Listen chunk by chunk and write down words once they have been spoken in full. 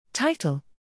Title: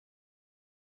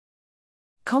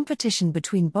 Competition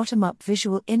between bottom-up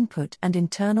visual input and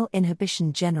internal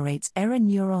inhibition generates error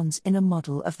neurons in a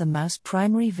model of the mouse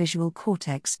primary visual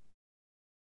cortex.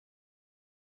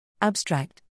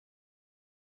 Abstract: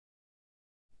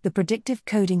 The predictive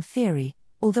coding theory,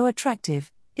 although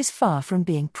attractive, is far from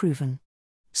being proven.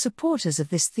 Supporters of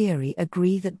this theory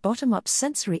agree that bottom-up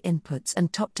sensory inputs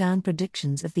and top-down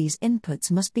predictions of these inputs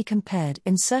must be compared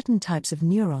in certain types of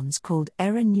neurons called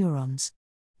error neurons.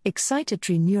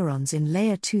 Excitatory neurons in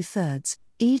layer 2/3,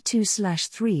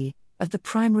 E2/3, of the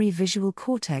primary visual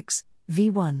cortex,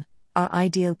 V1, are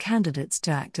ideal candidates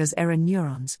to act as error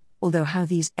neurons, although how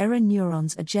these error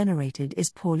neurons are generated is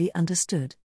poorly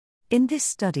understood. In this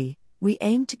study, we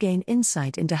aim to gain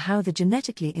insight into how the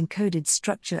genetically encoded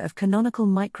structure of canonical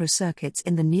microcircuits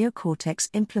in the neocortex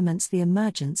implements the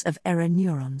emergence of error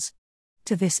neurons.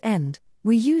 To this end,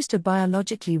 we used a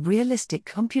biologically realistic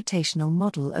computational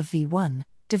model of V1,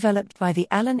 developed by the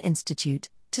Allen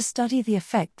Institute, to study the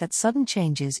effect that sudden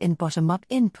changes in bottom-up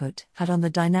input had on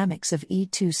the dynamics of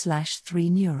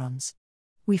E2/3 neurons.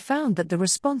 We found that the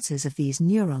responses of these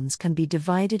neurons can be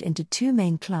divided into two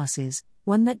main classes,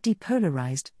 one that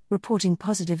depolarized, reporting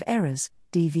positive errors,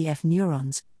 DVF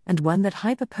neurons, and one that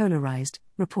hyperpolarized,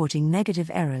 reporting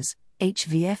negative errors,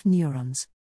 HVF neurons.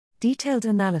 Detailed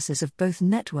analysis of both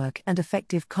network and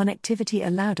effective connectivity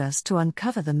allowed us to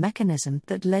uncover the mechanism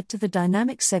that led to the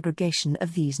dynamic segregation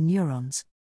of these neurons.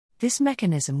 This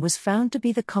mechanism was found to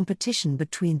be the competition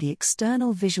between the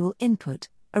external visual input,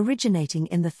 originating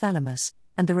in the thalamus,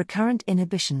 and the recurrent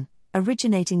inhibition,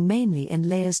 originating mainly in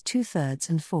layers 2/3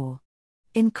 and 4.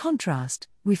 In contrast,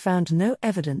 we found no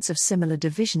evidence of similar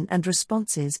division and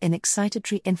responses in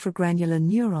excitatory infragranular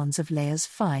neurons of layers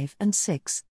 5 and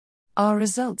 6. Our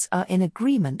results are in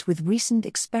agreement with recent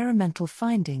experimental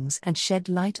findings and shed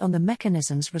light on the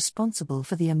mechanisms responsible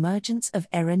for the emergence of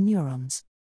error neurons.